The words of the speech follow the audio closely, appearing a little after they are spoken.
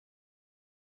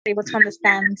able to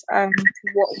understand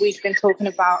what we've been talking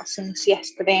about since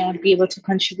yesterday and would be able to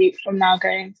contribute from now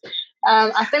going.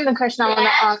 I think the question I want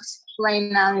to ask right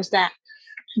now is that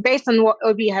based on what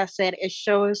Obi has said, it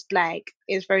shows like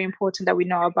it's very important that we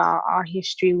know about our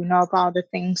history, we know about the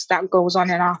things that goes on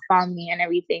in our family and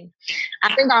everything.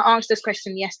 I think I asked this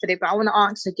question yesterday, but I want to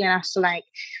ask again as to like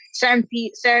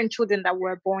certain children that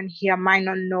were born here might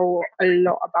not know a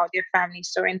lot about their family.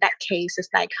 So in that case, it's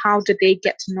like how do they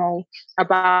get to know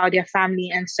about their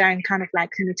family and certain kind of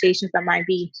like limitations that might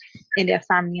be in their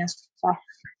family and stuff.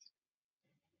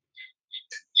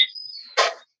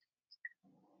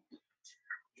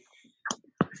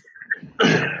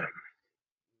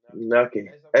 Okay.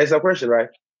 It's a question, right?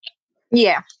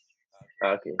 Yeah.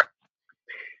 Okay.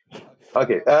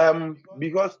 Okay.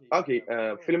 Because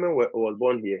Philemon was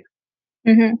born here,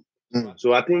 Mm-hmm.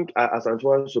 so I think as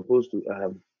Antoine is supposed to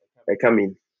come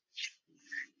in.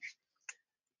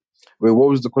 Wait, what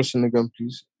was the question again,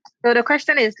 please? So the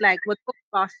question is like we're talking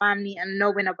about family and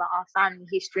knowing about our family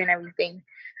history and everything.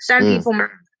 Some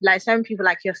people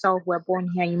like yourself were born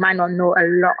here. You might not know a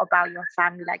lot about your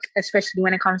family, like especially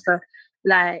when it comes to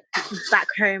like back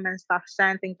home and stuff.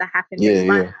 Certain things that happen here.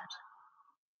 Yeah.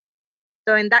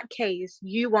 So in that case,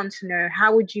 you want to know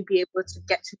how would you be able to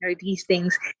get to know these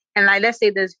things? And like let's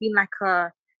say there's been like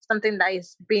a something that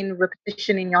is being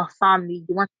repetition in your family.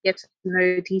 You want to get to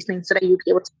know these things so that you'll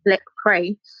be able to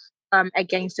pray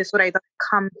against it so that it doesn't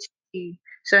come to you.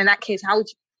 So in that case, how would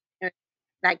you know,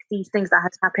 like these things that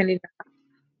has happened in your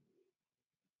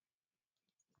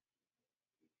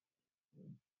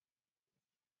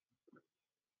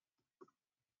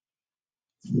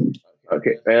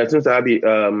Okay. Since Abby,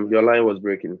 your line was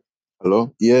breaking.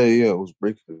 Hello? Yeah, it was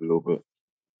breaking a little bit.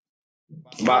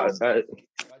 But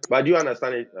do you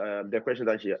understand it? The question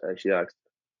that she asked.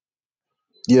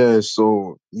 Yeah,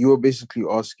 so you were basically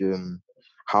asking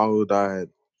how would I,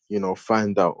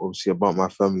 find out obviously about my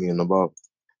family and about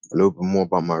a little bit more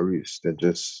about my roots than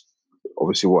just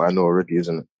obviously what I know already,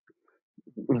 isn't it?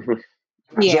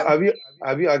 Yeah. So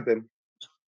have you asked them?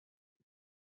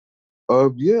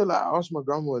 Yeah, like I asked my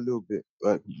grandma a little bit,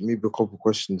 like maybe a couple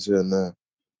questions here and there,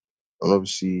 and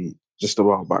obviously just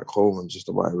about back home and just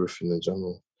about everything in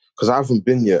general. Because I haven't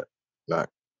been yet, like.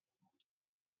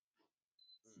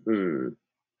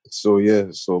 So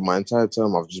yeah, so my entire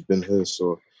time I've just been here.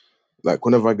 So like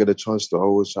whenever I get a chance to, I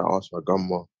always try to ask my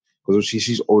grandma because obviously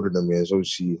she's older than me, and so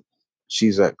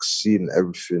she's like seen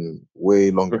everything way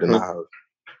longer than I have.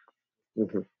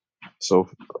 So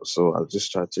I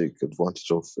just try to take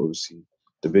advantage of obviously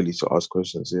the ability to ask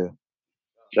questions. Yeah.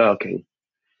 Okay.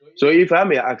 So if I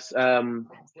may ask,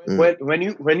 when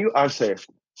you asked her,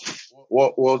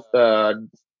 what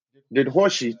did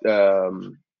what she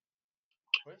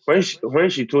when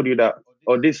she told you that,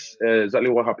 oh, this exactly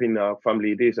what happened in our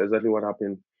family, this exactly what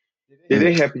happened, did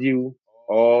they help you,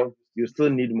 or you still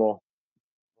need more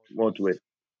to it?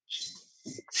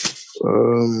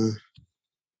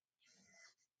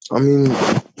 I mean,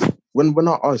 when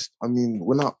I asked,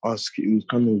 it was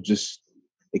kind of just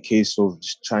a case of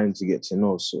just trying to get to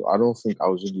know. So I don't think I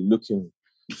was really looking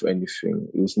for anything.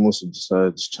 It was mostly just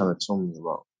her just trying to tell me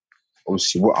about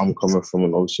obviously what I'm coming from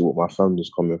and obviously what my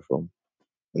family's coming from,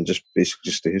 and just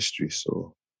basically just the history.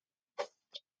 So.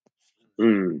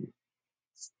 No,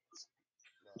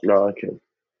 okay.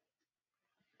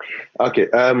 Okay.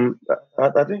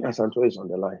 I think Asanto is on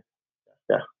the line.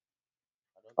 Yeah.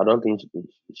 I don't think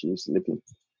she's sleeping.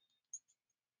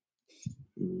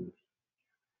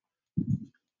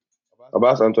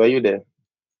 Abasanto, are you there?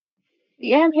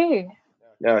 Yeah, I'm here.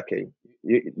 Yeah. Okay.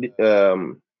 You did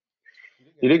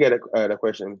you get the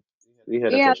question? Did you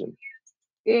hear the question?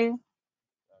 Yeah.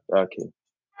 Okay.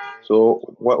 So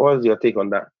what was your take on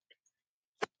that?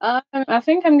 I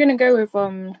think I'm gonna go with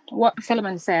what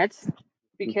Philemon said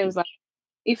because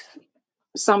if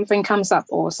something comes up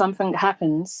or something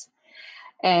happens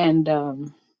and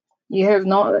you have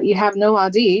no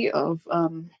idea of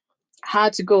how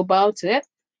to go about it,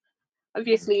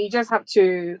 obviously you just have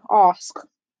to ask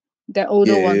the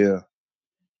older one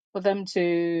for them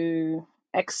to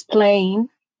explain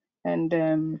and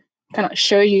kind of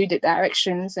show you the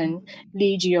directions and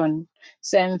lead you on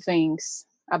certain things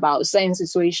about certain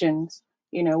situations,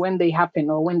 when they happen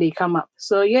or when they come up.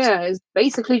 So yeah, it's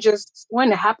basically just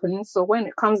when it happens or when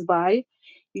it comes by,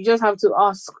 you just have to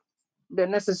ask the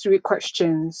necessary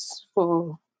questions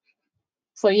for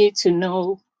you to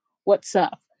know what's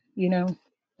up.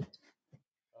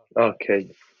 Okay.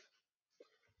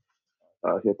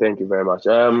 Okay, thank you very much.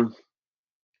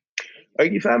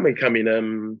 If I may come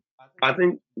in, I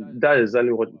think that is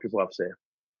exactly what people have said.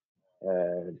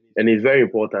 And it's very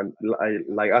important.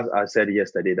 Like as I said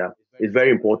yesterday, that it's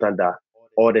very important that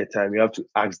all the time you have to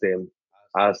ask them,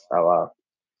 ask our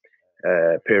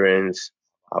parents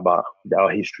about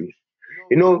our history.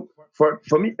 You know, for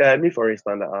me, for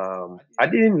instance, I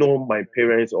didn't know my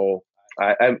parents or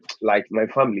I like my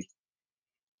family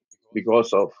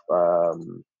because of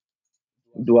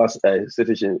dual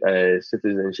citizenship.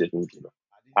 You know,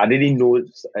 I didn't know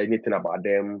anything about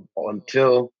them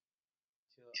until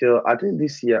till I think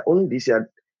this year. Only this year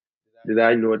did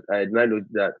I know. I did not know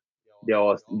that they're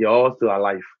all still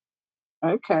alive.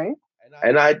 Okay.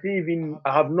 And I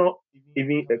have not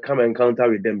even come encounter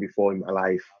with them before in my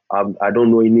life. I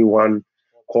don't know anyone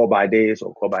called by this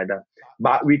or called by that.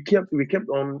 But we kept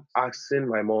on asking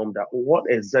my mom that what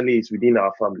exactly is within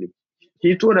our family.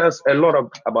 He told us a lot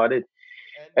about it,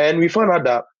 and we found out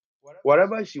that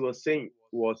whatever she was saying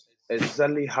was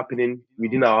exactly happening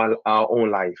within our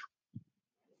own life.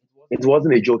 It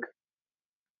wasn't a joke.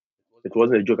 It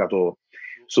wasn't a joke at all.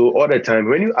 So all the time,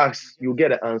 when you ask, you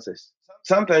get the answers.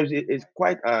 Sometimes it's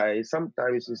quite,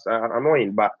 sometimes it's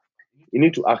annoying, but you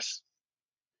need to ask,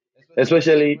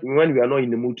 especially when we are not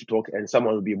in the mood to talk and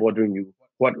someone will be bothering you.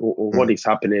 What is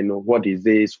happening? What is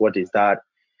this? What is that?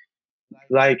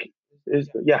 Like, it's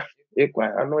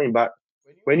quite annoying. But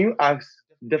when you ask,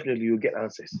 definitely you get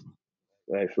answers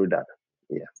through that.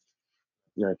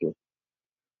 Yeah. Okay.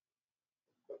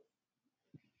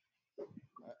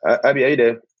 Abby, are you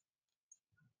there?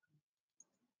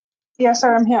 Yeah,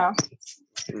 sir, I'm here.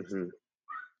 I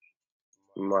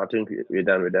think we're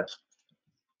done with that.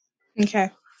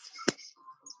 Okay.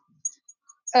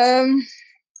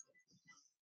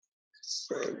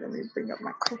 So let me bring up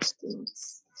my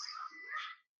questions.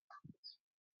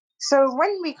 So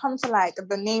when we come to like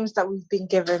the names that we've been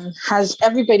given, has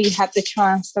everybody had the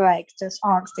chance to like just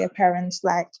ask their parents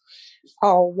like,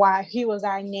 oh, who was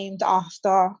I named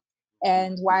after,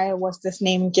 and why was this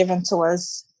name given to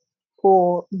us?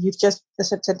 Or you've just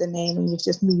accepted the name and you've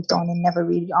just moved on and never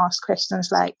really asked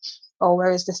questions like, oh, where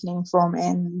is this name from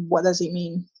and what does it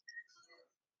mean?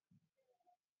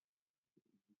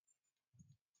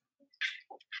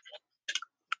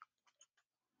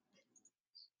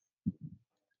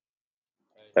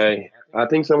 Hey, I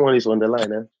think someone is on the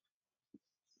line,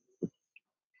 eh?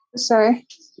 Sorry?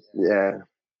 Yeah.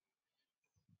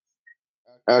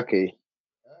 Okay.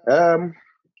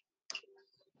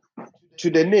 To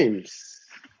the names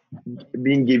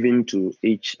being given to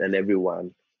each and every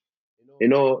one, you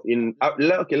know,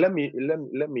 okay, let me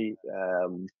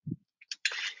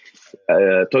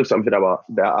talk something about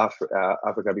the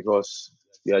Africa because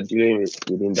we are dealing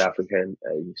within the African.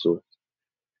 So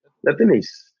the thing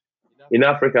is, in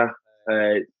Africa,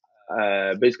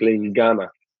 basically in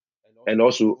Ghana, and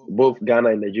also both Ghana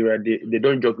and Nigeria, they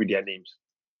don't joke with their names.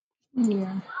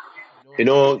 Yeah. You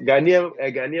know, Ghanaian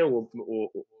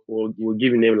will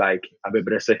give a name like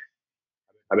Abebrese,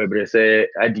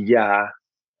 Adia,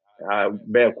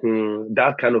 Bekun,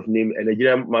 that kind of name. A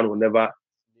Nigerian man will never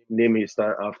name his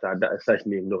son after that such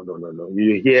name. No.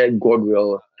 You hear God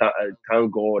will,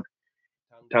 thank God,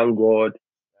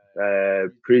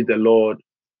 praise the Lord,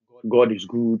 God is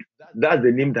good. That's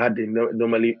the name that they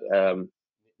normally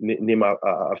name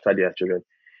after their children.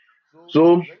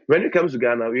 So when it comes to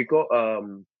Ghana, we call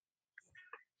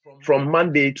from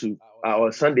Monday to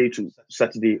or Sunday to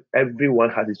Saturday,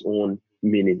 everyone has his own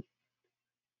meaning.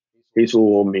 His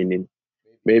own meaning.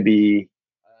 Maybe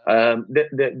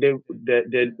the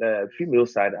female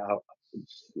side,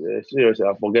 seriously,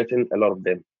 I'm forgetting a lot of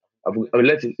them.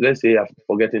 Let's say I'm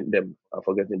forgetting them.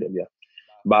 Yeah.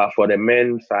 But for the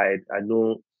men side, I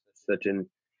know certain.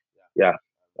 Yeah.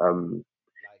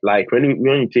 Like when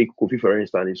you take Kofi for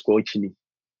instance, it's called Chini.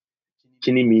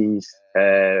 Chini means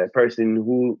a person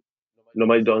who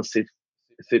normally don't sit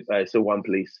one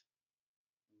place.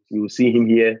 You will see him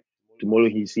here, tomorrow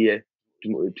he's here,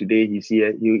 today he's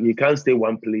here. He can't stay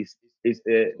one place.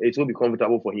 It will be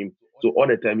comfortable for him. So all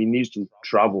the time he needs to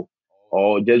travel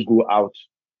or just go out.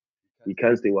 He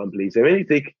can't stay one place. And when you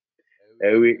take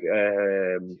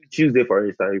Tuesday, for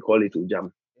instance, you call it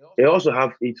Ujam. It also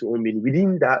have its own meaning.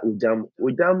 Within that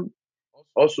Ujam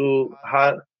also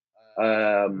has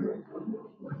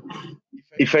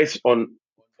effects on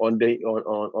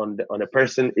the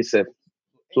person itself.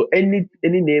 So any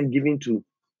name given to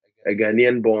a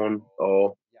Ghanaian born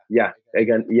or a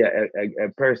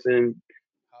person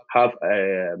have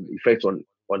effects on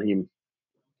him,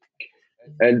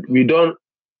 and we don't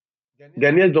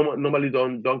Ghanaians normally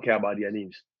don't care about their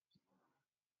names.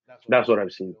 That's what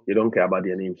I've seen. They don't care about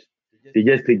their names. They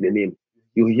just take the name.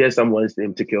 You hear someone's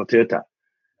name, take your theater.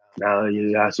 Now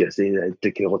you ask yourself,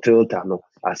 Tekerotilta, no,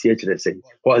 as yet they say,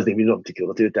 what's the meaning of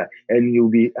Tekerotilta? And he'll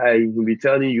be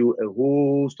telling you a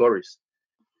whole stories,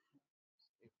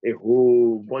 a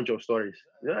whole bunch of stories.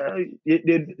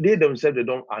 They themselves they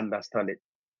don't understand it.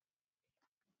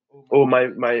 Oh,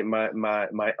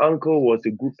 my uncle was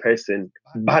a good person,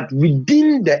 but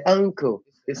within the uncle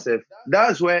itself,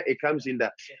 that's where it comes in,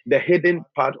 that the hidden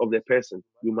part of the person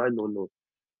you might not know.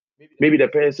 Maybe the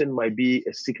person might be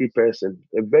a secret person,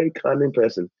 a very cunning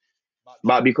person,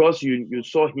 but because you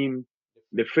saw him,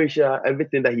 the facial,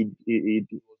 everything that he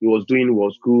was doing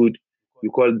was good. You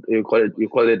call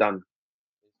it done.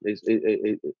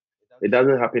 It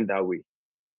doesn't happen that way.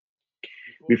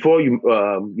 Before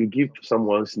you give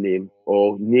someone's name,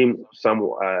 or name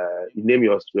you name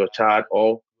your child,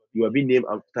 or you have been named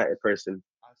after a person,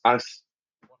 ask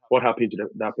what happened to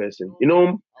that person.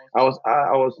 I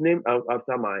was named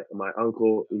after my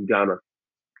uncle in Ghana.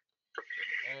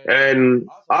 And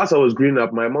as I was growing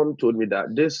up, my mom told me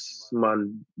that this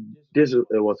man, this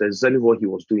was exactly what he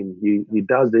was doing. He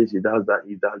does this, he does that,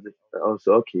 he does it. I was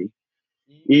okay.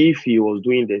 If he was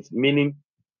doing this, meaning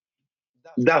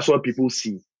that's what people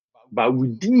see. But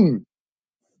within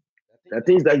the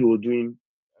things that he was doing,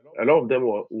 a lot of them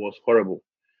was horrible.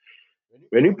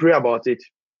 When you pray about it,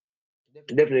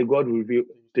 definitely God will reveal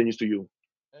things to you.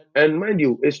 And mind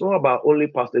you, it's not about only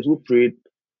pastors who prayed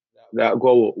that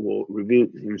God will reveal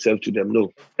himself to them.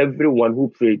 No, everyone who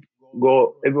prayed,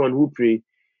 everyone who prayed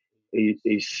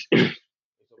is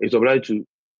is obliged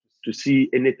to see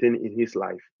anything in his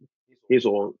life, his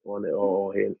own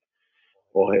or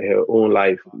her own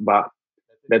life. But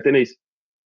the thing is,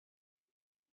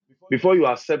 before you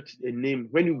accept a name,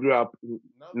 when you grow up,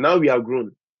 now we are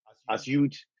grown as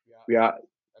youth, we are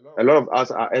a lot of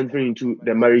us are entering into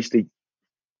the marriage stage.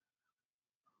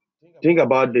 Think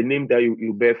about the name that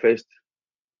you bear first,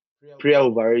 prayer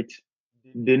over it.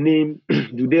 The name,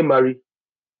 do they marry?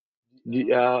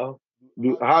 How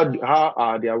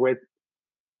are their worth?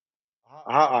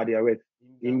 How are their worth?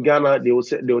 In Ghana, they will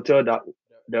tell that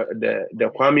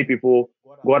the Kwame people,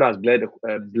 God has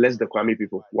blessed the Kwame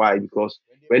people. Why? Because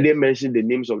when they mention the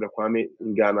names of the Kwame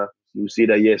in Ghana, you see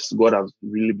that yes, God has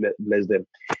really blessed them.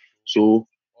 So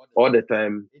all the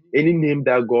time, any name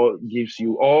that God gives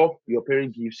you or your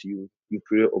parent gives you, you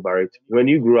pray over it. When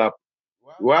you grow up,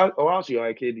 whilst you're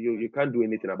a kid, you can't do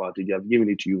anything about it. They have given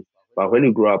it to you. But when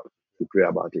you grow up, you pray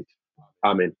about it.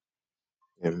 Amen.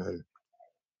 Amen.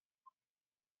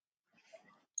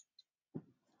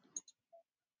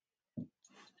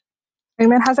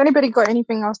 Amen. Has anybody got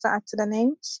anything else to add to the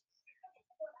names?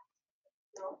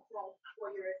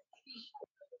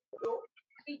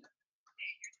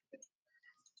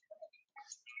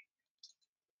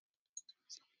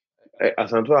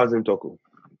 Asanto hasn't talked.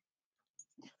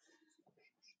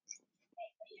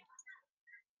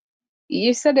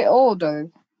 You said it all, though.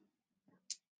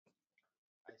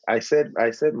 I said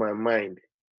my mind.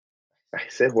 I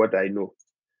said what I know.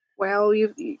 Well,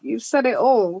 you've said it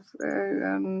all.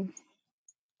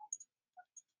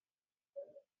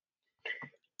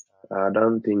 I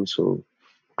don't think so.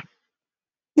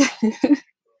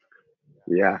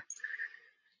 Yeah.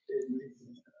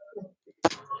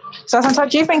 So, Santa,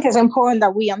 do you think it's important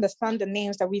that we understand the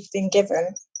names that we've been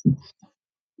given?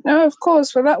 No, of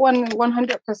course, for that one,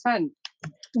 100%.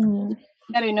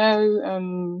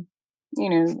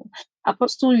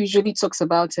 Apostle usually talks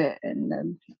about it,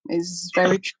 and it's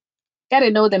very true. Got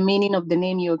to know the meaning of the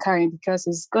name you're carrying, because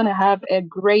it's going to have a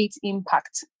great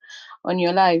impact on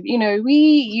your life. We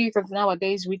youth of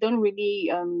nowadays, we don't really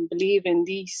believe in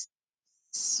these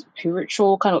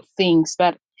spiritual kind of things,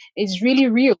 but it's really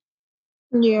real.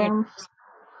 Yeah.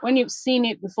 When you've seen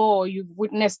it before, you've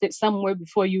witnessed it somewhere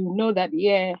before, you know that,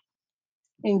 yeah.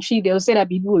 And they'll say that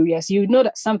people, yes, you know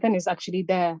that something is actually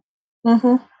there.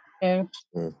 Mm-hmm. Yeah.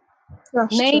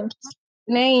 That's true.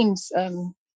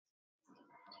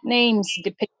 Names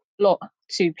depict a lot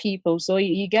to people, so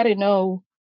you got to know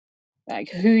like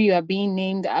who you are being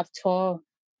named after,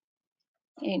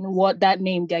 and what that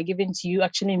name they're giving to you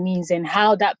actually means, and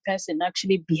how that person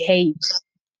actually behaves.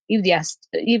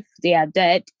 If they are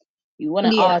dead, you want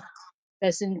to ask the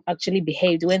person actually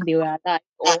behaved when they were alive,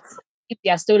 or if they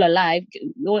are still alive,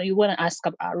 you want to ask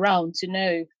around to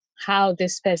know how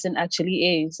this person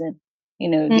actually is, and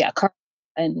their current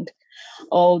and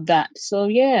all that. So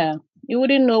yeah, you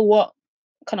wouldn't know what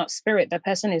kind of spirit the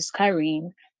person is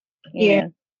carrying.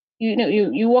 You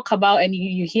walk about and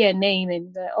you hear a name,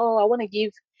 and I want to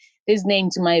give this name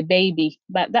to my baby,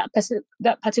 but that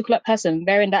particular person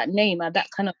bearing that name at that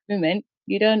kind of moment,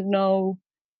 you don't know,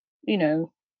 you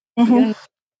don't know the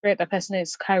spirit the person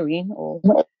is carrying, or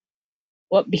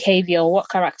what behavior or what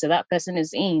character that person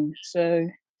is in. So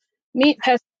me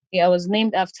personally, I was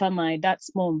named after my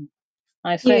dad's mom.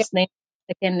 My first name,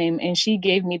 second name, and she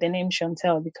gave me the name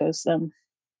Chantel because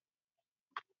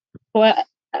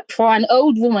for an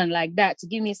old woman like that to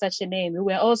give me such a name, we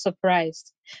were all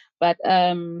surprised. But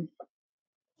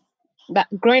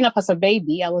growing up as a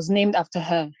baby, I was named after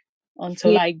her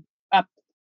until I up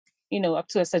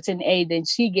to a certain age, and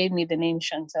she gave me the name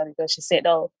Chantel because she said,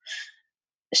 "Oh,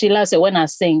 she loves it when I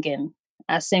sing, and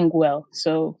I sing well."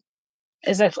 So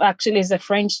it's a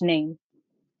French name.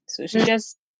 So she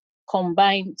just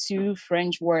combined two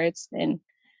French words and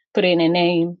put it in a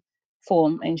name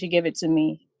form, and she gave it to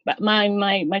me. But my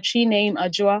tree name,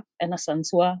 Ajua and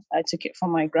Asantua, I took it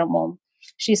from my grandmom.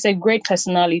 She's a great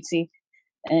personality,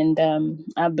 and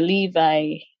I believe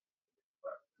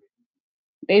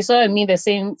they saw in me the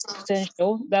same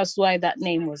potential. That's why that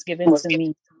name was given to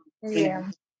me. Yeah.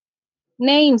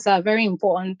 Names are very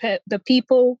important. The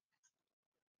people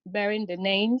bearing the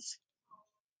names,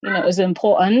 is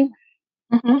important.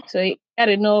 Mm-hmm. So you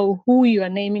gotta know who you are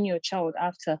naming your child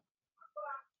after.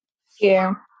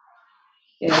 Yeah.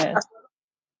 Yeah.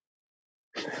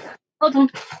 Hold on.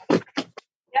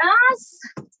 Yes.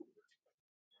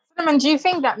 Solomon, do you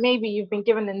think that maybe you've been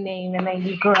given a name and then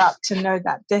you grow up to know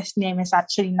that this name is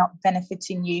actually not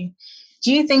benefiting you?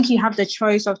 Do you think you have the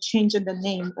choice of changing the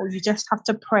name, or you just have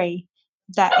to pray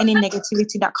that any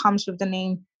negativity that comes with the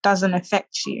name doesn't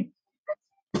affect you?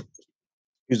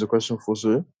 Here's the question for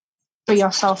sir. For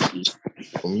yourself, please.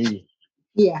 For me.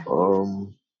 Yeah.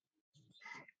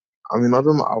 I mean, I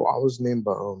don't know. I was named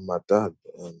by my dad.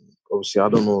 Obviously, I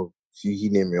don't know who he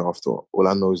named me after. All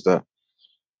I know is that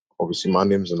obviously my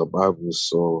name's in the Bible.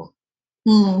 So,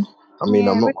 I mean,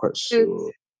 I'm not quite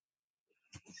sure.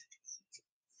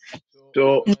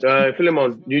 So,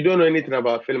 Philemon, you don't know anything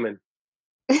about Philemon?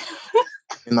 I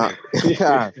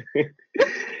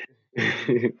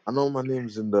know my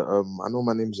name's in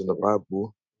the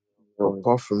Bible.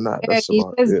 Apart from that, that's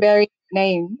about it. Very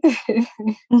name.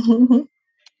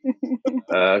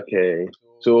 Okay.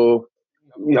 So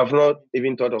you have not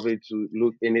even thought of it to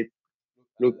look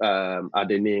at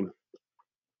the name.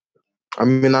 I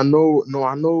mean, I know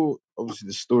obviously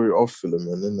the story of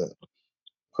Philemon, isn't it?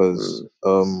 Because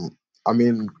I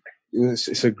mean,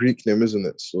 it's a Greek name, isn't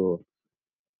it? So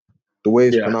the way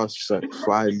it's pronounced is like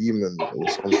Philemon or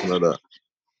something like that.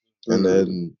 And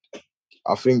then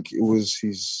I think it was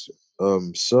his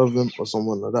servant or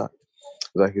someone like that.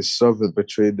 Like his servant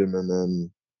betrayed him, and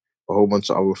then a whole bunch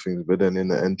of other things. But then in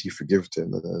the end, he forgave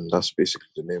him, and then that's basically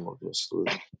the name of the story.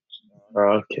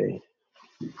 Okay.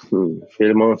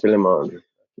 Philemon.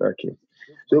 Okay.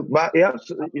 So, but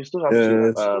you still have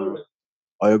to.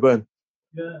 Are you going?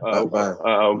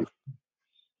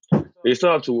 You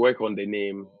still have to work on the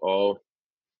name, or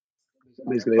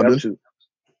basically you have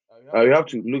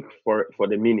to look for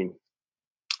the meaning.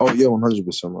 Oh yeah,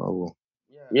 100%. I will.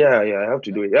 Yeah, I have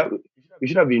to do it. Yeah, you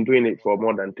should have been doing it for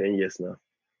more than 10 years now.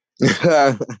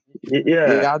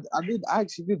 Yeah, I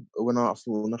actually did when I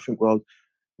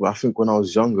think when I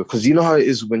was younger, because you know how it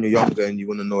is when you're younger and you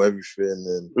want to know everything,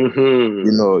 and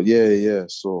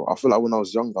So I feel like when I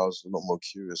was younger, I was a lot more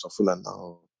curious. I feel like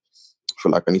now,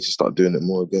 I need to start doing it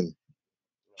more again.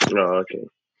 Oh, okay.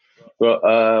 Well,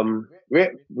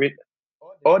 with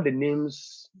all the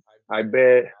names I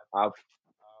bear, I'm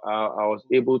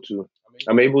able to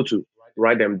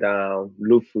write them down,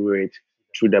 look through it,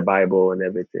 through the Bible and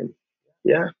everything.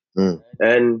 Yeah.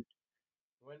 And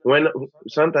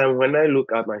sometimes when I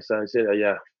look at myself and say,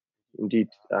 yeah, indeed,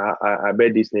 I bear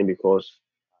this name because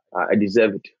I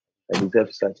deserve it. I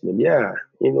deserve such name. Yeah,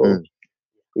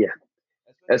 yeah.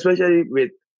 Especially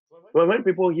when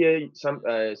people hear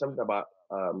something about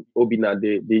Obinna,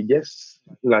 they just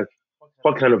like,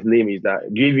 what kind of name is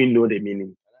that? Do you even know the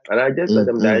meaning? And I just tell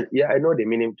them that, I know the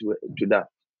meaning to that.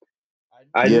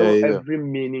 I know every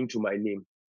meaning to my name.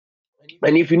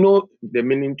 And if you know the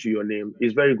meaning to your name,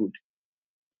 it's very good.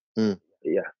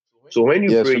 Yeah. So when you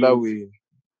pray, so that way,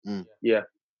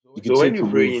 so when you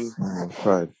pray,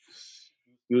 pride.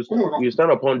 You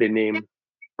stand upon the name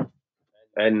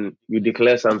and you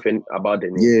declare something about the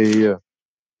name.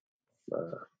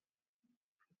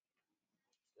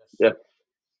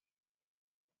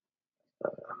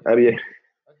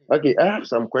 Okay, I have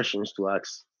some questions to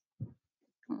ask.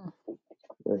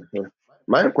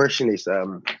 My question is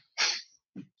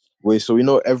wait, so we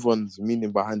know everyone's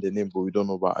meaning behind the name, but we don't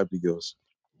know about Abigail's.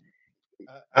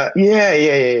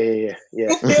 Yeah.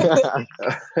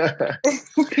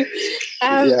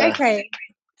 Okay.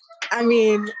 I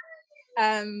mean,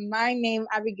 my name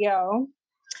Abigail.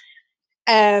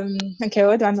 Okay,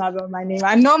 what do I know about my name?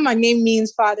 I know my name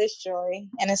means Father's Joy,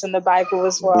 and it's in the Bible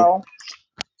as well.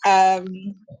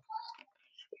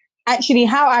 Actually,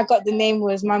 how I got the name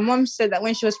was my mom said that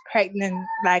when she was pregnant,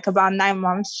 like about 9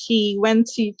 months, she went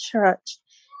to church,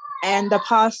 and the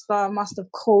pastor must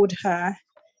have called her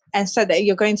and said that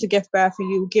you're going to give birth, and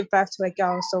you give birth to a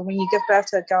girl. So when you give birth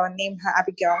to a girl, name her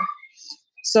Abigail.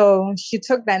 So she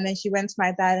took that, and then she went to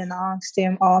my dad and asked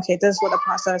him, "Oh, okay, this is what the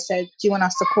pastor said. Do you want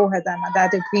us to call her that?" My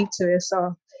dad agreed to it.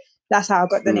 So that's how I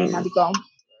got the name Abigail.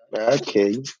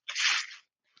 Okay.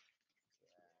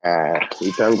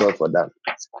 We thank God for that.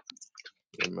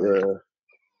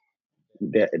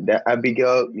 The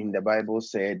Abigail in the Bible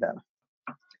said that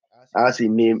as his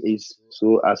name is,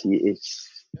 so as he is.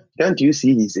 Can't you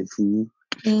see he's a fool?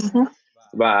 Mm-hmm.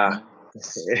 But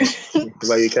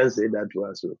but you can't say that to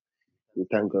us. So we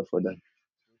thank God for that.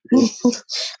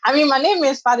 I mean, my name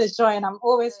is Father's Joy, and I'm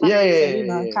always happy. Yeah.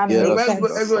 It kind of makes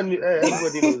sense. Everybody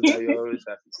knows that you're always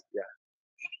happy. Yeah.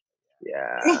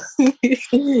 Yeah.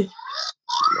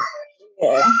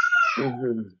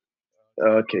 Mm-hmm.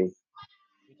 Okay.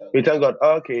 We thank God.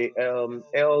 Okay.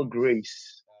 L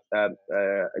Grace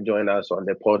joined us on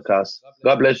the podcast.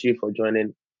 God bless you for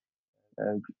joining.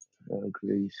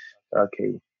 Grace.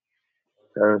 Okay.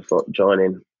 Thanks for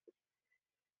joining.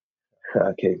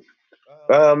 Okay.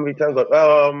 We thank God.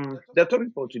 The topic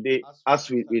for today, as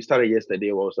we started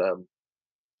yesterday, was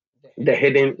the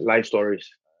hidden life stories.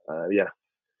 The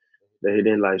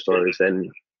hidden life stories,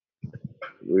 and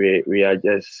we are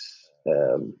just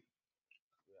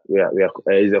we are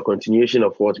is a continuation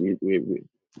of what we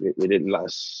did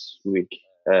last week,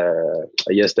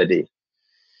 yesterday,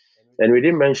 and we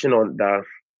did mention on that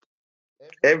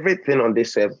everything on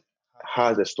this earth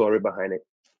has a story behind it.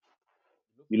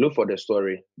 You look for the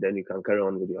story, then you can carry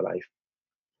on with your life.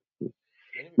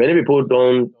 Many people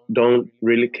don't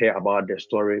really care about the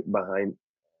story behind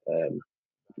them.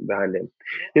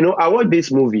 I watched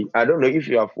this movie. I don't know if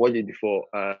you have watched it before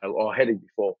or heard it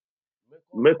before.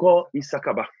 Meko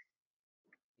Isakaba.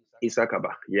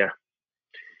 Yeah,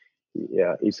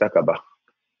 Isakaba.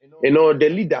 The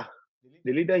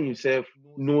leader himself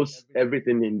knows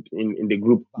everything in the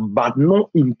group, but not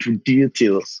into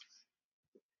details.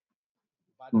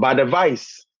 But the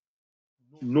vice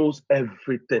knows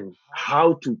everything,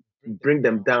 how to bring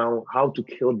them down, how to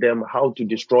kill them, how to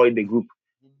destroy the group.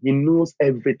 He knows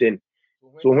everything.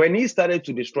 So when he started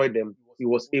to destroy them,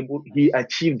 he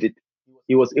achieved it.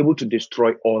 He was able to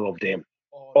destroy all of them.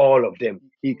 All of them.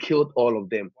 He killed all of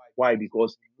them. Why?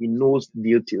 Because he knows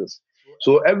details.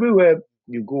 So everywhere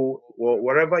you go, or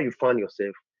wherever you find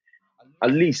yourself,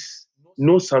 at least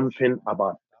know something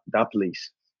about that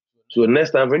place. So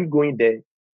next time when you're going there,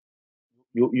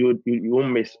 you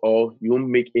won't miss, or you won't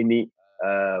make any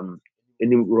wrong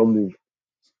move.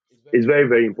 It's very,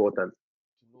 very important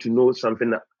to know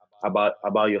something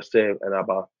about yourself and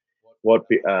about what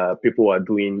people are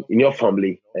doing in your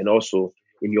family and also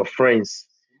in your friends.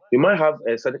 You might have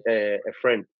a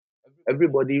friend.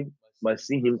 Everybody must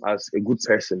see him as a good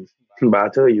person, but I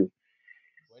tell you,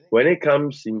 when it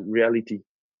comes in reality,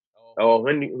 or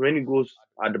when he goes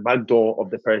at the back door of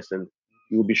the person,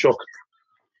 you will be shocked.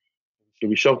 You'll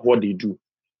be shocked what they do.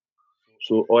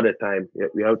 So all the time,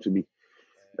 we have to be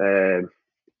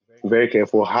very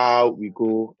careful how we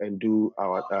go and do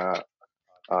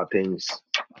our things.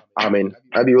 Amen.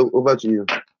 Abby, over to you.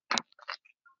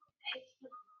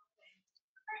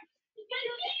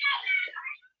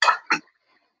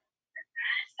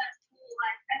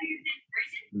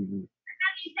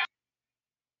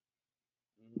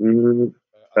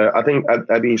 I think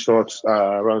Abby is not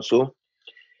around, so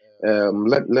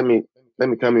let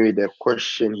me come in with a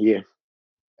question here.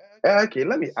 Okay,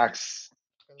 let me ask.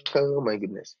 Oh my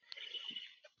goodness.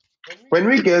 When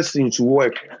we get into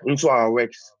our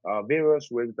works, our various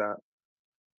works that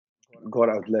God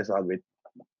has blessed us with,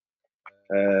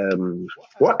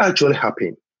 what actually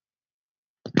happened,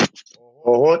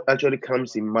 or what actually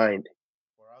comes in mind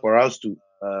for us to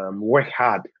work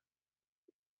hard?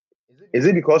 Is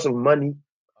it because of money?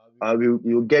 We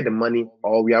will get the money,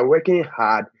 or we are working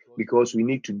hard because we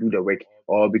need to do the work,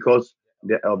 or because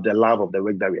of the love of the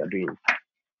work that we are doing?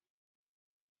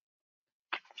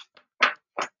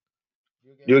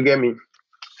 Do you get me?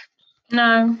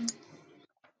 No.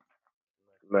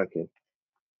 Okay.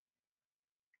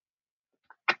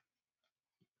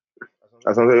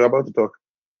 Asante, you're about to talk.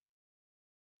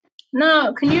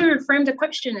 No, can you reframe the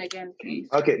question again, please?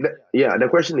 Okay. The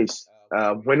question is,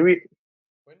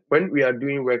 when we are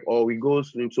doing work, or we go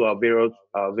into our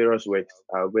various works,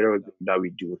 various that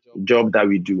we do, job that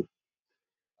we do,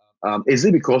 is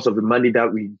it because of the money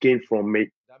that we gain from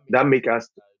it that make us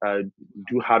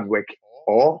do hard work,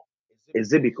 or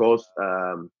is it because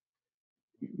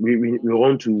we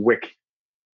want to work,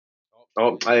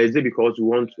 or is it because we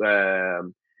want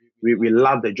we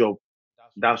love the job,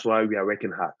 that's why we are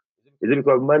working hard? Is it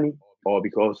because of money or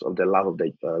because of the love of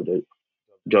the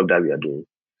job that we are doing?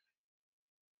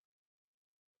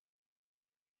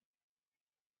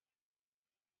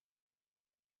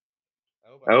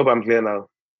 I hope I'm clear now.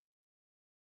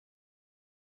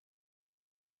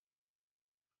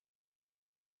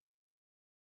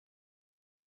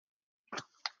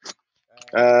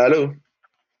 Hello.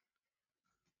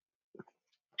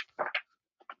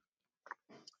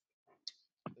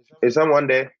 Is someone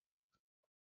there?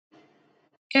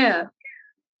 Yeah.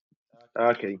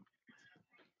 Okay.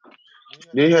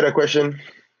 Do you hear the question?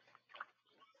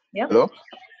 Yep. Hello?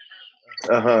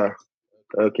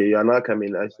 Okay, you are now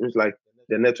coming. It seems like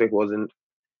the network was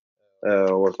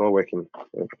not working.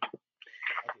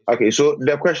 Okay, so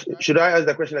the question, should I ask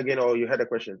the question again, or you had the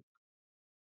question?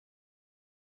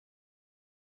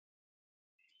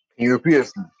 Can you repeat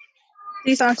it?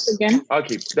 Please ask again.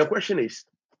 Okay, the question is,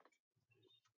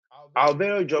 our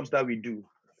various jobs that we do,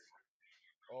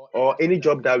 or any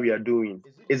job that we are doing,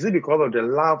 is it because of the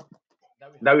love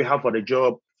that we have for the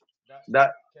job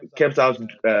that keeps us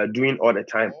doing all the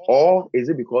time, or is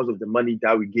it because of the money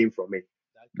that we gain from it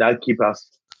that keep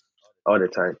us all the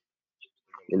time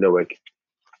in the work?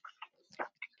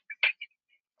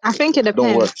 I think it I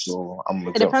don't work, depends. so I'm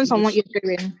It depends on what you're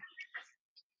doing.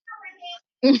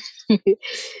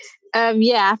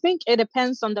 Yeah, I think it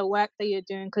depends on the work that you're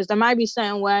doing, because there might be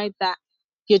certain work that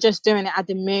you're just doing it at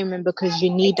the moment because you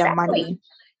need the money,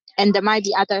 and there might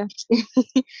be other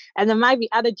and there might be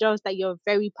other jobs that you're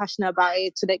very passionate about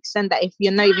it, to the extent that if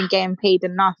you're not even getting paid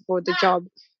enough for the job,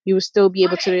 you will still be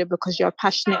able to do it because you're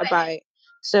passionate about it.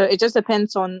 So it just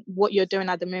depends on what you're doing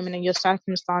at the moment and your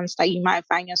circumstance that you might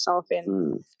find yourself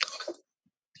in.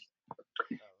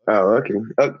 Oh, okay.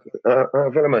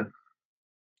 Philemon.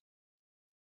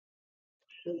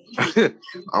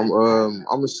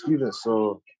 I'm a student,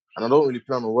 so, and I don't really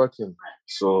plan on working.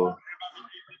 So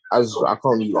as I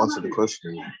can't really answer the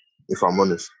question, if I'm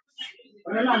honest.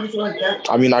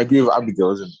 I mean, I agree with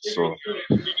Abigail, isn't it? So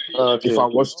if I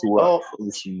was to work,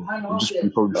 obviously, it'd just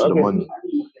be probably for the money.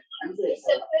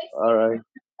 All right.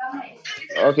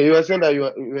 Okay, you were saying that you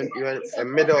were in the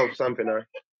middle of something, right?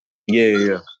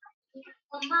 Yeah.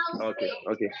 Okay.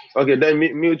 Then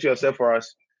mute yourself for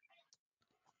us.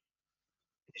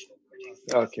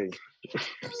 Okay.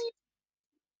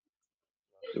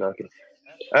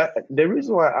 The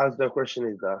reason why I asked the question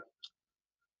is that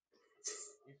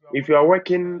if you are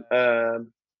working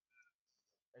and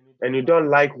you don't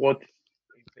like what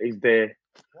is there,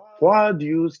 why do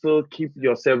you still keep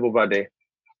yourself over there?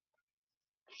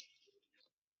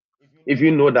 If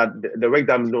you know that the work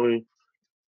that I'm doing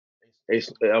is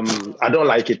I don't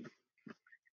like it.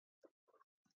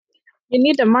 You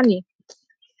need the money.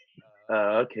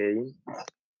 Okay.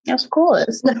 Of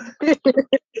course.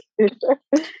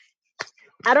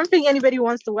 I don't think anybody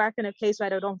wants to work in a place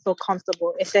where they don't feel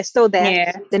comfortable. If they're still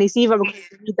there, then it's either because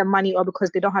they need the money or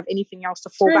because they don't have anything else to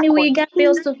fall back on. We got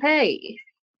bills to pay.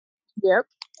 Yep.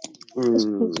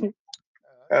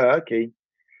 Okay.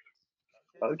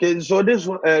 So this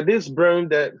brings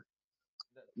the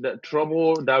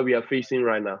trouble that we are facing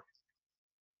right now.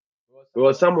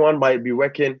 Because someone might be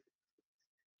working,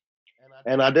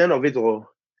 and at the end of it all,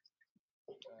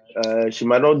 she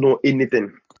might not know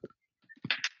anything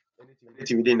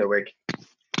within the work.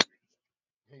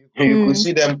 You could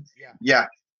see them,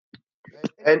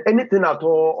 and anything at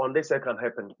all on this side can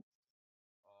happen.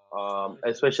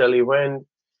 Especially when,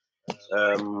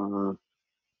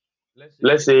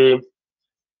 let's say,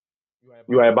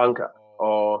 you are a banker,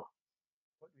 or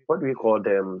what do we call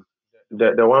them?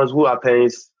 The ones who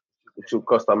attends to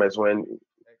customers when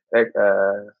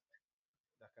the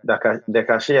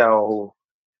cashier, or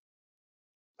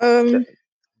Yeah,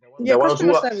 the ones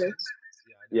customer who service.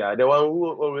 Yeah, the one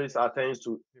who always attends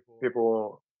to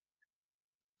people,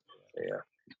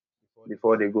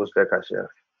 before they go to the cashier.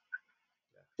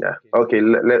 Yeah. Okay.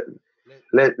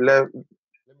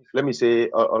 Let me say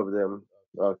all of them.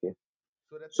 Okay.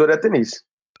 So the thing is,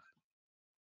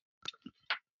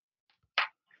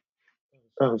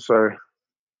 sorry.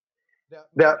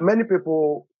 There are many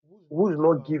people who do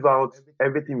not give out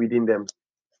everything within them.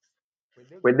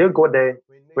 When they go there,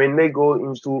 when they go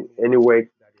into any work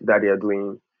that they are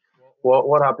doing,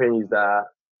 what happens is that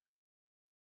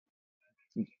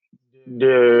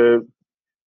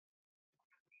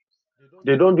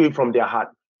they don't do it from their heart.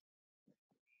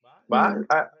 But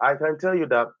I can tell you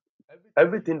that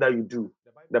everything that you do,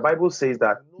 the Bible says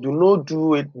that do not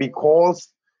do it because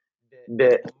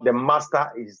the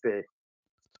master is there.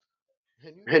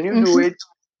 When you do it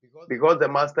because the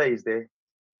master is there,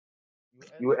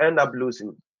 you end up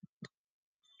losing.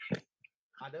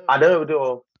 At the end of the day,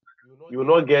 you will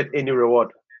not get any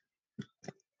reward.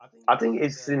 I think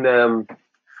it's in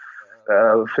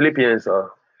Philippians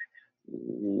or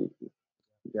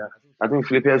yeah, I think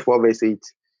Philippians 4 verse 8.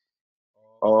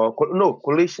 Or no,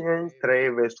 Colossians 3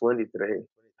 verse 23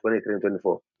 and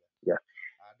 24. Yeah.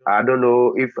 I don't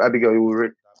know if Abigail will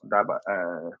read that, but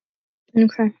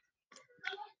Okay.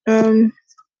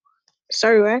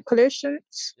 Sorry, where?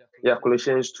 Colossians? yeah,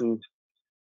 Colossians 2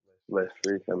 verse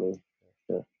 3. I mean,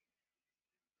 yeah.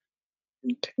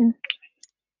 Okay.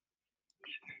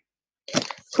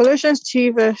 Colossians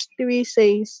 2 verse 3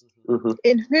 says, Mhm.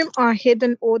 in whom are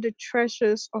hidden all the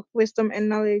treasures of wisdom and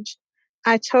knowledge.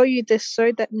 I tell you this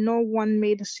so that no one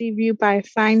may deceive you by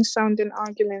fine sounding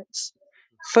arguments.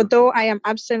 For though I am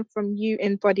absent from you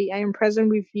in body, I am present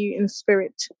with you in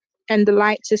spirit, and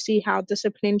delight to see how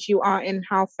disciplined you are and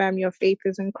how firm your faith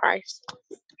is in Christ.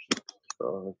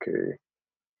 Okay.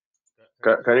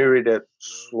 Can you read that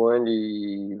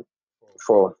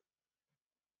 24?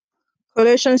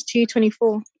 Colossians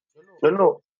 2:24.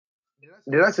 No.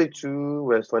 Did I say 2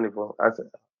 verse 24? I said,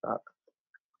 I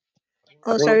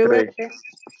Oh, think sorry, 3. wait.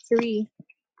 3.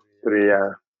 3,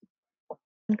 yeah.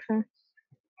 Okay.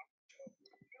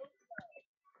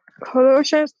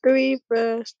 Colossians 3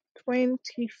 verse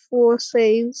 24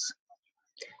 says,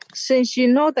 since you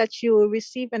know that you will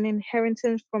receive an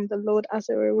inheritance from the Lord as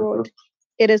a reward,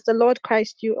 it is the Lord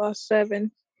Christ you are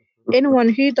serving. Anyone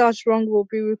who does wrong will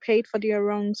be repaid for their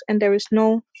wrongs, and there is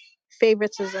no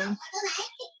favoritism.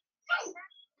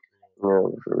 Yeah,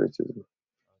 favoritism.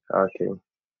 Okay.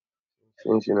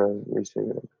 Since you know,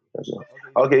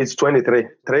 okay, it's 23.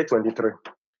 3:23.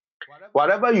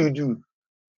 Whatever you do,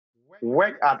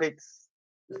 work at it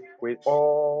with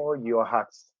all your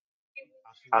heart,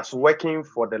 as working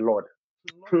for the Lord,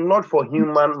 not for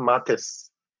human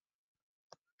matters.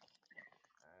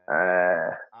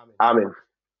 Amen.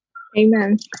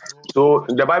 Amen. So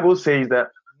the Bible says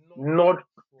that not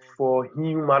for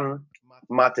human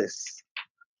matters.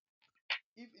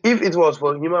 If it was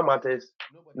for human matters,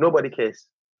 nobody cares.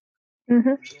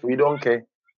 Mm-hmm. We don't care.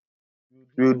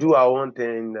 We do our own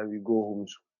thing and we go home.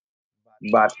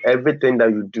 But everything that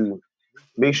you do,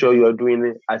 make sure you're doing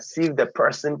it as if the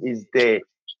person is there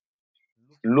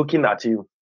looking at you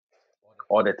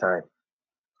all the time.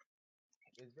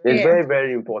 It's very,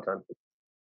 very important.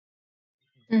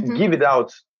 Mm-hmm. Give it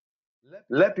out.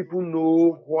 Let people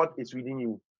know what is within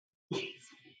you.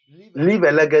 Leave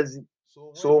a legacy.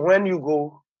 So when you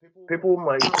go, people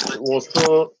will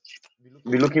still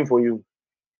be looking for you.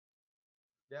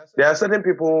 There are certain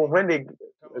people, when they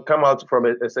come out from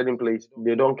a certain place,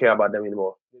 they don't care about them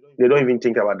anymore. They don't even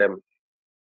think about them.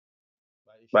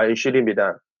 But it shouldn't be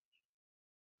done.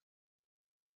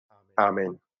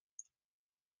 Amen.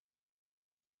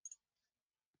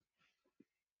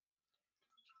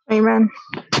 Amen.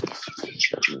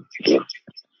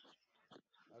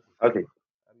 Okay.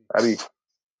 Abby.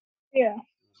 Yeah.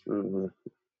 Mm-hmm.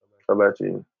 How about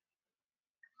you?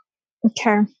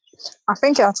 Okay. I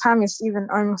think our time is even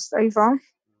almost over.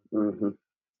 Mm-hmm.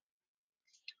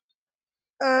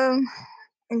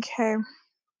 Okay. I'm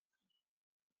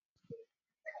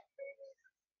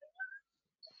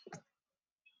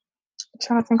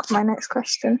trying to think of my next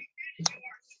question.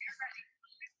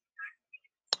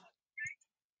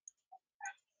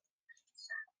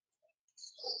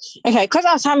 Okay, because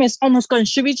our time is almost gone,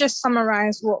 should we just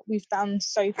summarize what we've done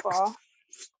so far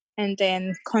and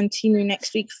then continue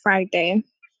next week, Friday?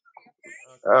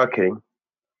 Okay.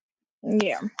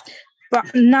 Yeah.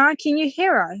 But now, can you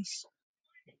hear us?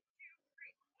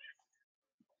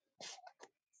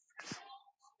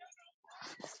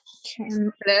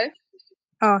 Hello.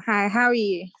 Oh, hi. How are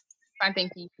you? Fine,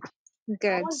 thank you.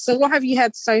 Good. So, what have you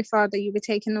had so far that you were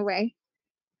taking away?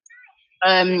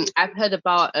 I've heard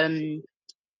about the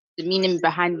meaning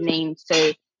behind the name. So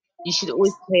you should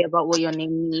always pray about what your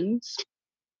name means.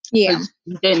 Yeah. Because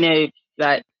you don't know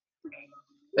like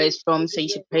where it's from, so you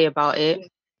should pray about it.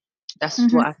 That's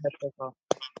what I've heard so far.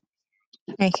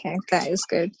 Okay, that is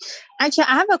good. Actually,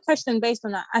 I have a question based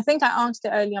on that. I think I asked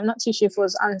it earlier. I'm not too sure if it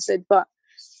was answered, but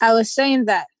I was saying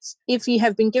that if you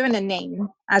have been given a name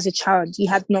as a child, you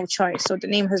had no choice. So the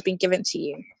name has been given to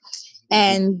you.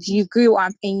 And you grew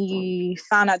up and you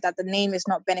found out that the name is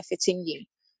not benefiting you.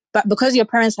 But because your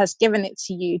parents has given it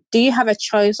to you, do you have a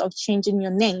choice of changing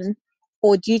your name?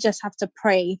 Or do you just have to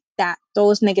pray that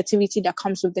those negativity that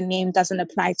comes with the name doesn't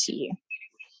apply to you?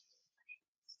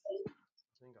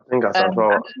 think I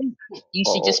Asantua. think you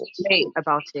should just pray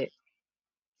about it.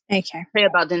 Okay. Pray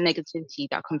about the negativity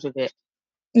that comes with it.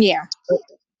 Yeah,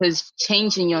 Because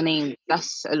changing your name,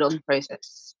 that's a long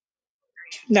process.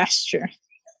 that's true.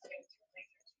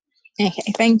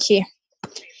 Okay, thank you.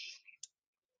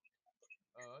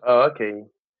 Oh, okay.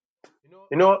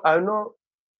 I know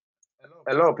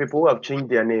a lot of people who have changed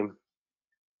their name.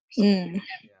 Mm.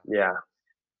 Yeah,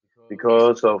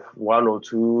 because of one or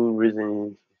two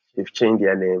reasons, they've changed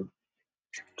their name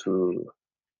to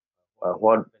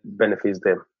what benefits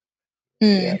them.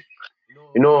 Yeah.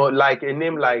 Mm. Like a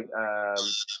name like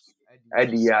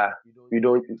Adia, we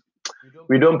don't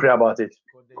pray about it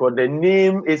because the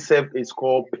name itself is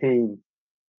called pain.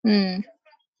 Mm.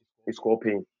 It's called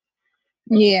pain,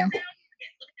 Yeah.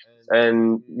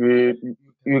 and you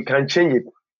can change it.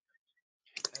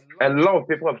 A lot of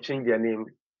people have changed their name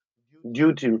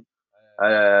due to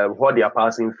what they are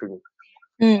passing through.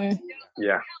 Mm.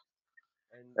 Yeah,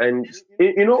 and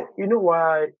you know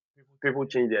why people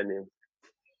change their name?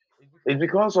 It's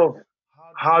because of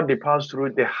how they pass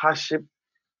through the hardship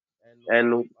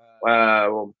and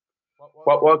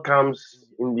what comes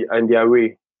in their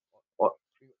way.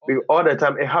 All the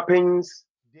time, it happens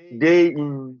day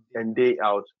in and day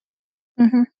out,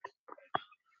 Mm-hmm.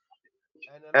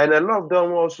 and a lot of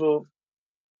them also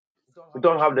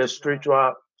don't have the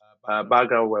spiritual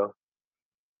background well,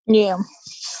 Yeah.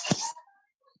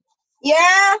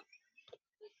 Yeah.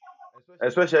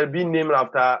 especially being named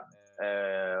after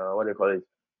what do you call it,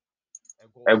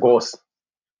 a ghost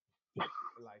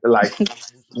like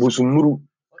Busumuru.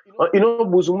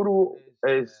 Busumuru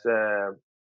is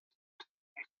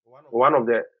one of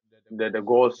the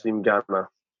gods in Ghana.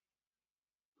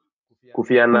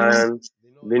 Kofi Annan,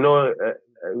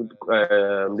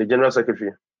 the general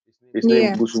secretary. His name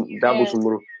Yeah. Yeah.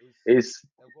 Busumuru is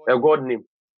a god name.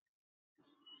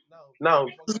 Now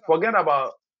forget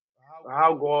about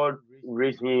how God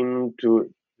raised him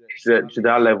to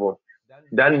that level.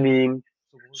 That name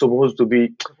supposed to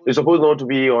be it's supposed not to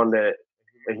be on a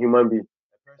human being,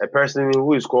 a person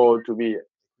who is called to be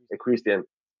a Christian.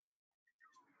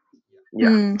 Yeah.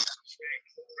 Mm.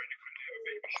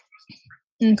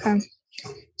 Okay.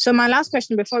 So my last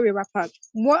question before we wrap up: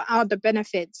 what are the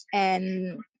benefits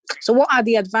and what are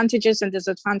the advantages and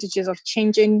disadvantages of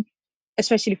changing,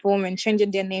 especially for women,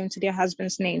 changing their name to their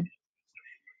husband's name?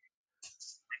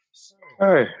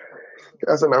 Hey,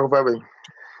 that's an alphabet.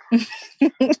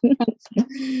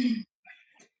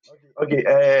 Okay,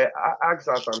 ask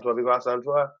Asantua because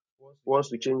Asantua wants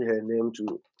to change her name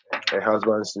to her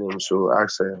husband's name. So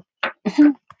ask her.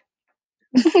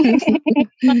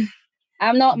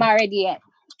 I'm not married yet.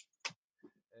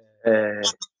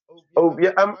 Oh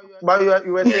yeah, but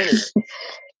you were saying it.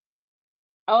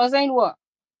 I was saying what?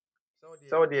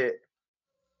 So the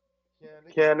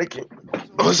can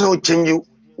also change you.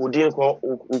 Udin call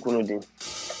Ukunudin.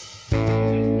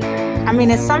 I mean,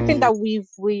 it's something that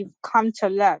we've come to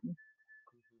learn.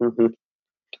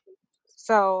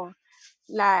 So,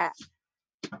 like,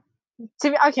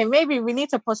 okay, maybe we need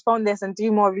to postpone this and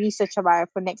do more research about it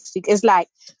for next week. It's like,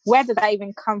 where did that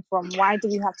even come from? Why do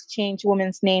we have to change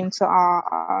women's name to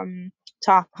our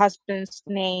husband's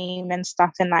name and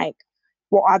stuff? And like,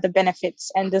 what are the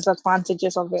benefits and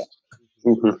disadvantages of it?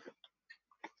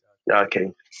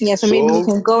 Okay. Yeah, so maybe we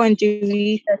can go and do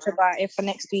research about it for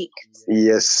next week.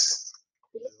 Yes,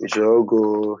 we should all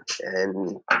go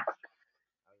and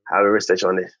have a research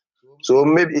on it. So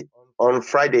maybe on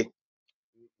Friday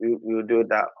we'll do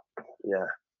that. Yeah.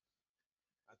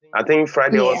 I think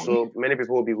Friday also many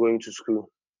people will be going to school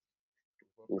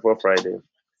before Friday.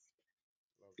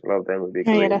 A lot of them will be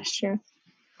going. Yeah, that's true.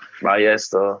 But yes,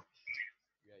 so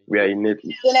we are in it.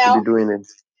 We'll be doing it.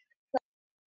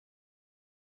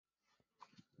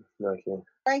 Okay.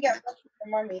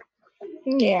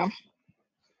 Yeah.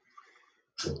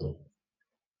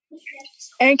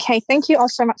 Okay, thank you all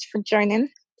so much for joining.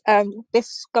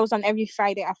 This goes on every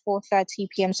Friday at 4:30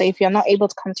 p.m. So if you're not able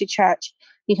to come to church,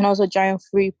 you can also join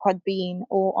through Podbean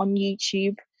or on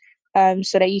YouTube,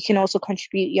 so that you can also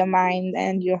contribute your mind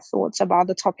and your thoughts about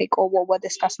the topic or what we're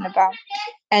discussing about.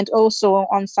 And also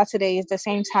on Saturday is the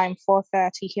same time,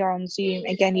 4:30 here on Zoom.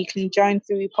 Again, you can join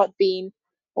through Podbean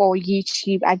or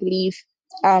YouTube, I believe,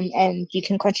 and you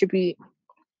can contribute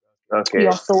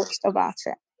your thoughts about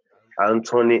it.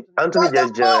 Anthony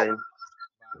just joined,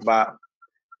 but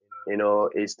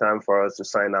it's time for us to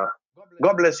sign out.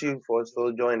 God bless you for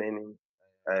still joining,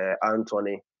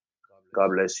 Anthony. God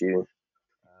bless you.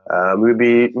 We'll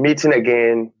be meeting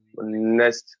again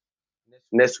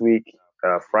next week,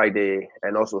 Friday,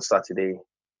 and also Saturday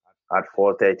at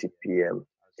 4:30 p.m.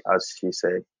 as she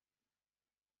said.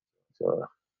 So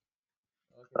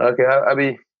Okay,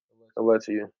 Abby, over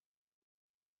to you.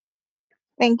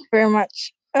 Thank you very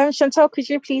much. Chantal, could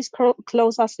you please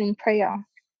close us in prayer?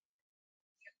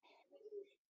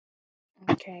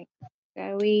 Okay.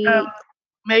 So we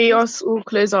May us all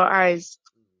close our eyes.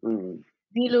 Mm.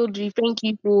 Dear Lord, we thank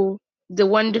you for the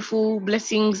wonderful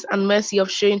blessings and mercy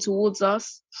you've shown towards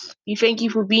us. We thank you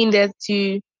for being there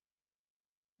to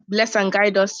bless and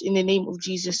guide us in the name of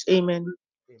Jesus. Amen.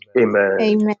 Amen.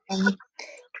 Amen.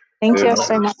 Thank you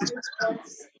so much.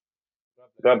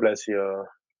 God bless you.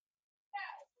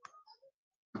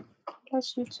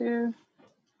 bless you too.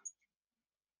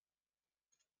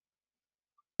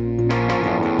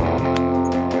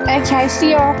 Okay,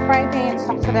 see you on Friday and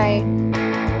Saturday.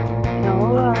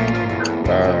 All right.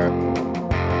 Bye.